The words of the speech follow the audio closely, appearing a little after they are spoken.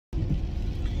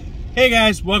Hey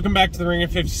guys, welcome back to the Ring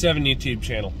of 57 YouTube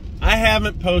channel. I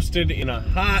haven't posted in a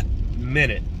hot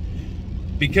minute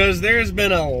because there's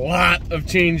been a lot of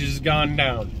changes gone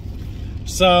down.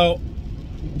 So,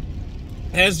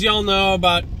 as y'all know,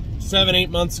 about 7-8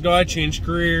 months ago I changed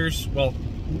careers. Well,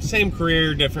 same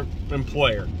career, different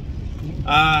employer.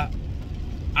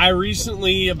 I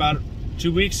recently, about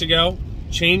 2 weeks ago,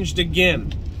 changed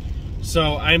again.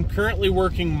 So I'm currently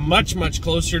working much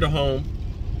closer to home.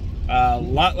 A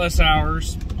lot less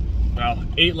hours, well,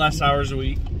 8 less hours a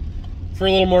week for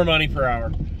a little more money per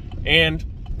hour. And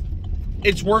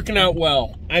it's working out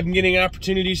well. I'm getting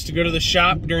opportunities to go to the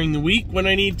shop during the week when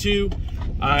I need to.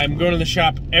 I'm going to the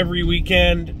shop every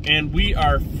weekend, and we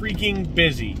are freaking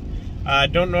busy. I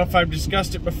don't know if I've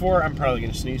discussed it before. I'm probably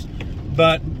going to sneeze.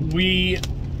 But we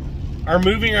are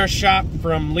moving our shop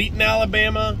from Leeton,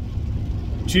 Alabama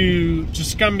to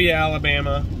Tuscumbia,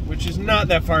 Alabama, which is not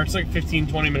that far. It's like a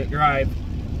 15-20 minute drive,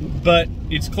 but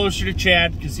it's closer to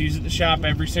Chad because he's at the shop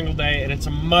every single day, and it's a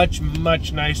much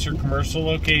nicer commercial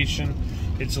location.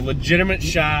 It's a legitimate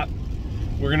shop.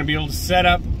 We're going to be able to set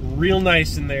up real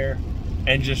nice in there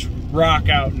and just rock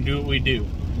out and do what we do.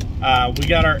 We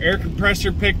got our air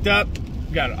compressor picked up.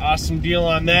 We got an awesome deal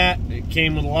on that. It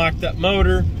came with a locked up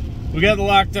motor. We got the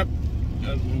locked up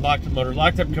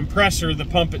compressor, the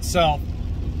pump itself.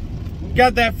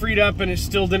 Got that freed up, and it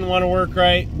still didn't want to work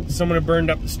right. Someone had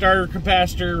burned up the starter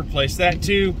capacitor, replaced that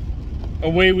too.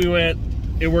 Away we went.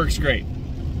 It works great.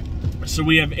 So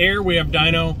we have air, we have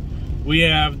dyno, we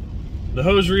have the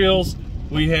hose reels,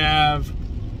 we have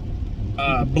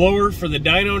a blower for the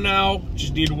dyno now.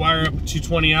 Just need to wire up a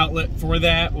 220 outlet for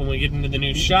that when we get into the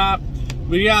new shop.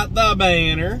 We got the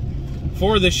banner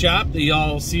for the shop that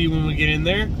y'all will see when we get in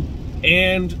there.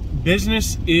 And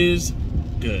business is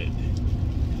good.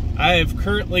 I have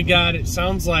currently got, it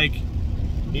sounds like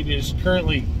it is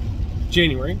currently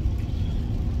January.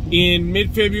 In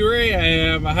mid-February, I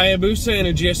have a Hayabusa and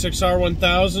a GSX-R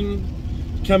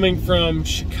 1000 coming from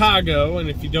Chicago. And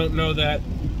if you don't know that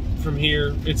from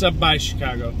here, it's up by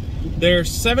Chicago. They're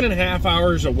 7.5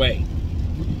 hours away.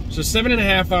 So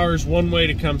 7.5 hours one way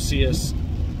to come see us.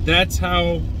 That's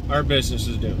how our business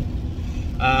is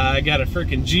doing. I got a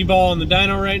freaking G-ball on the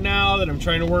dyno right now that I'm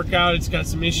trying to work out. It's got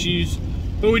some issues,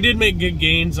 but we did make good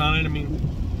gains on it. I mean,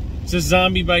 it's a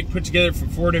zombie bike put together from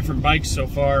 4 different bikes so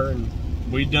far, and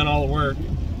we've done all the work.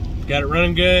 Got it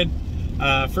running good.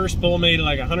 First bull made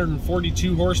like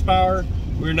 142 horsepower.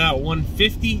 We're now at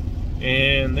 150,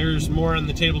 and there's more on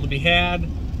the table to be had.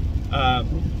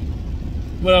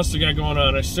 What else we got going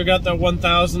on? I still got that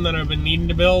 1000 that I've been needing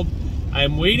to build.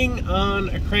 I'm waiting on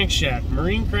a crankshaft.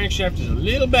 Marine crankshaft is a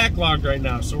little backlogged right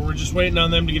now, so we're just waiting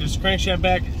on them to get us a crankshaft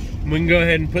back. We can go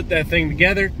ahead and put that thing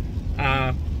together.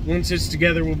 Once it's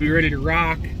together, we'll be ready to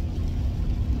rock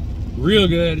real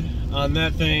good on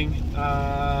that thing.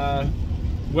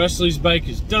 Wesley's bike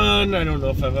is done. I don't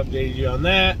know if I've updated you on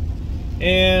that.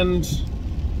 And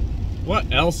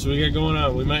what else do we got going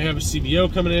on? We might have a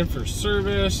CBO coming in for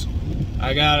service.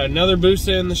 I got another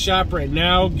Busa in the shop right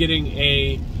now getting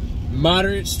a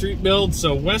moderate street build.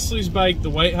 So Wesley's bike, the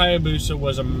white Hayabusa,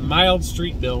 was a mild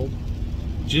street build.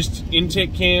 Just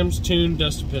intake cams, tune,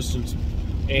 dusted pistons,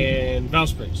 and valve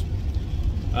springs.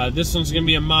 This one's going to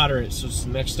be a moderate, so it's the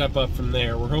next step up from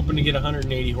there. We're hoping to get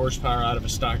 180 horsepower out of a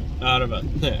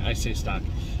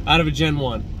Gen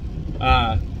 1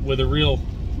 with a real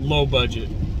low budget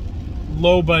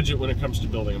when it comes to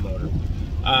building a motor.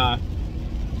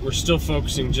 We're still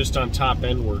focusing just on top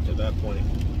end work at that point.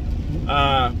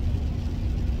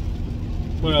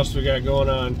 What else we got going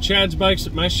on? Chad's bike's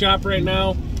at my shop right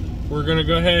now. We're going to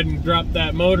go ahead and drop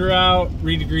that motor out,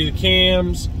 redegree the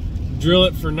cams, drill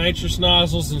it for nitrous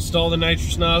nozzles, install the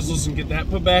nitrous nozzles, and get that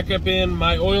put back up in.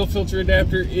 My oil filter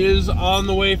adapter is on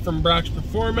the way from Brock's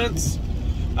Performance.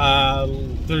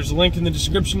 There's a link in the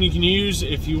description you can use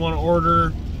if you want to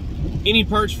order any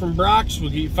parts from Brock's. We'll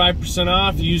get you 5%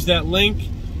 off. Use that link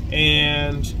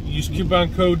and use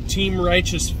coupon code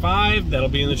TEAMRIGHTEOUS5. That'll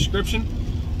be in the description.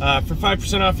 For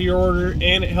 5% off of your order,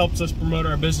 and it helps us promote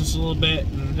our business a little bit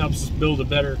and helps us build a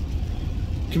better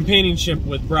companionship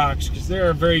with Brock's, because they're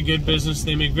a very good business.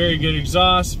 They make very good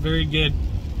exhausts, very good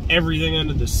everything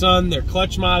under the sun. Their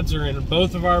clutch mods are in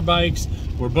both of our bikes.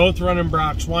 We're both running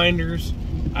Brock's winders.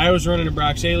 I was running a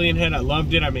Brock's Alien Head. I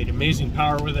loved it. I made amazing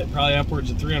power with it, probably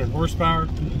upwards of 300 horsepower.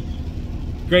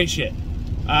 Great shit.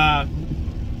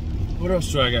 What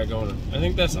else do I got going on? I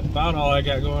think that's about all I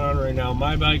got going on right now.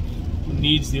 My bike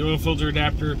needs the oil filter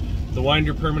adapter, the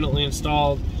winder permanently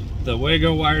installed, the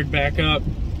Wago wired back up,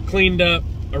 cleaned up,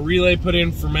 a relay put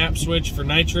in for map switch for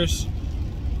nitrous,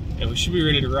 and we should be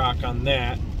ready to rock on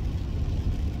that.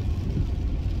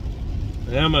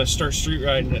 And then I'm going to start street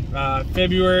riding it.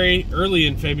 Early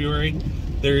in February,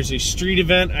 there's a street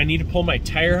event. I need to pull my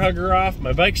tire hugger off.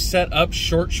 My bike's set up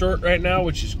short right now,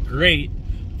 which is great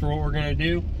for what we're going to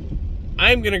do.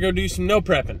 I'm going to go do some no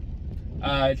prepping.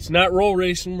 It's not roll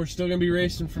racing. We're still going to be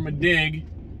racing from a dig.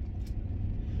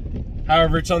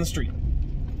 However, it's on the street.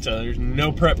 So there's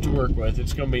no prep to work with.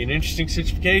 It's going to be an interesting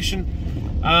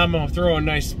situation. I'm going to throw a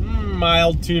nice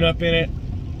mild tune-up in it.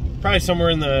 Probably somewhere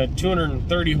in the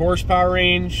 230 horsepower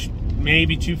range.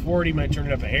 Maybe 240. Might turn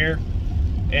it up a hair.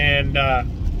 And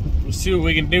we'll see what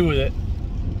we can do with it.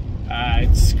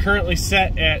 It's currently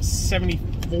set at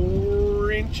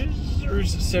 74 inches. Or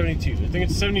is it 72? I think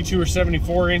it's 72 or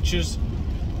 74 inches.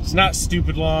 It's not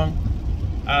stupid long.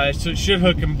 So it should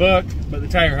hook and book, but the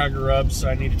tire hugger rubs, so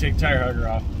I need to take the tire hugger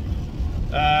off.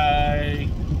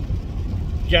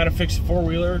 Gotta fix the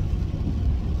four-wheeler.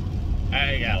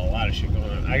 I got a lot of shit going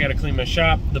on. I gotta clean my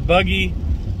shop. The buggy,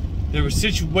 there were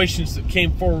situations that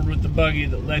came forward with the buggy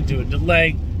that led to a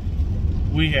delay.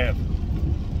 We have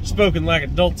spoken like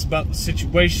adults about the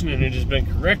situation, and it has been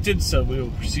corrected, so we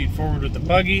will proceed forward with the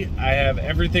buggy. I have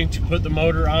everything to put the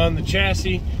motor on the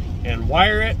chassis and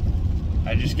wire it.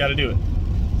 I just got to do it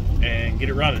and get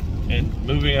it running and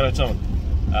moving on its own.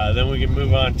 Then we can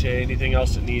move on to anything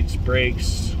else that needs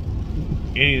brakes,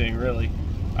 anything really.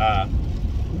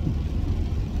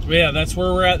 But yeah, that's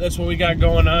where we're at. That's what we got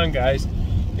going on, guys.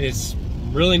 It's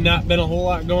really not been a whole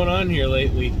lot going on here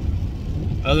lately,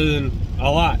 other than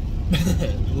a lot.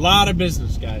 A lot of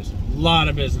business, guys. A lot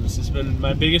of business. It's been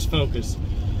my biggest focus.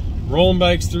 Rolling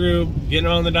bikes through, getting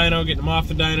on the dyno, getting them off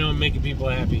the dyno, and making people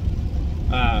happy.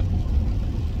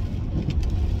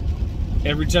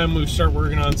 Every time we start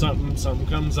working on something, something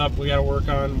comes up we got to work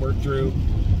through.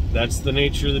 That's the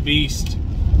nature of the beast.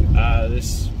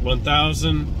 This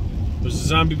 1000 was a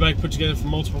zombie bike put together from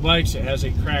multiple bikes. It has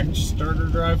a cracked starter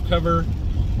drive cover,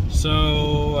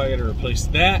 so I got to replace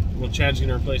that. Well, Chad's going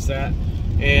to replace that.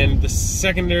 And the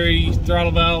secondary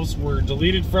throttle valves were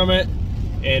deleted from it,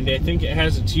 and I think it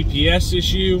has a TPS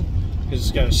issue because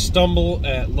it's got a stumble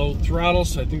at low throttle,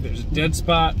 so I think there's a dead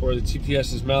spot or the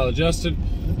TPS is maladjusted.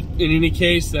 In any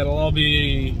case, that'll all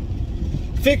be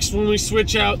fixed when we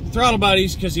switch out the throttle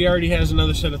bodies, because he already has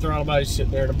another set of throttle bodies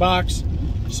sitting there in a box,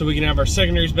 so we can have our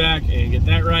secondaries back and get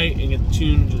that right and get the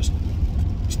tune just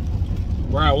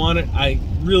where I want it. I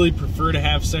really prefer to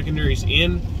have secondaries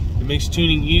in. It makes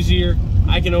tuning easier.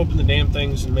 I can open the damn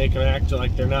things and make them act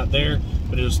like they're not there,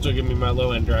 but it'll still give me my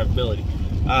low-end drivability.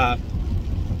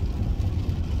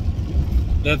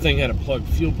 That thing had a plugged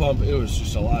fuel pump. It was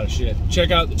just a lot of shit. Check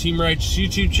out the Team Righteous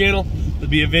YouTube channel. There'll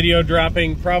be a video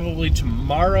dropping probably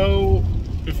tomorrow,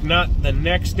 if not the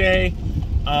next day,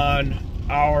 on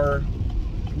our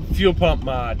fuel pump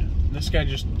mod. This guy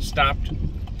just stopped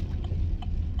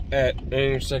at an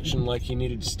intersection like he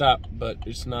needed to stop, but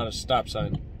it's not a stop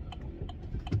sign.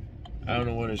 I don't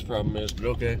know what his problem is, but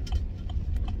okay.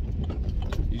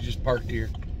 He just parked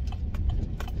here.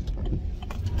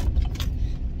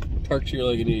 Parked here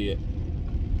like an idiot.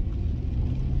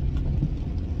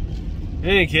 In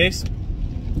any case,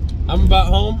 I'm about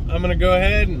home. I'm gonna go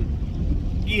ahead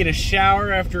and get a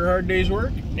shower after a hard day's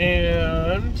work,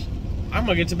 and I'm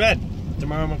gonna get to bed.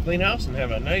 Tomorrow I'm gonna clean house and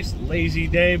have a nice lazy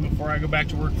day before I go back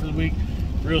to work for the week.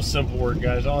 Real simple work,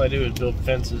 guys. All I do is build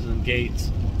fences and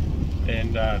gates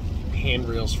and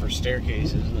handrails for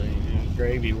staircases. It's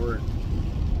gravy work.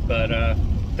 But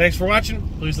thanks for watching.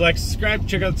 Please like, subscribe.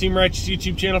 Check out the Team Righteous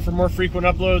YouTube channel for more frequent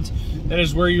uploads. That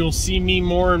is where you'll see me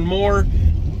more and more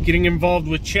getting involved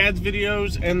with Chad's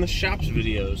videos and the shop's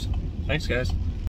videos. Thanks, guys.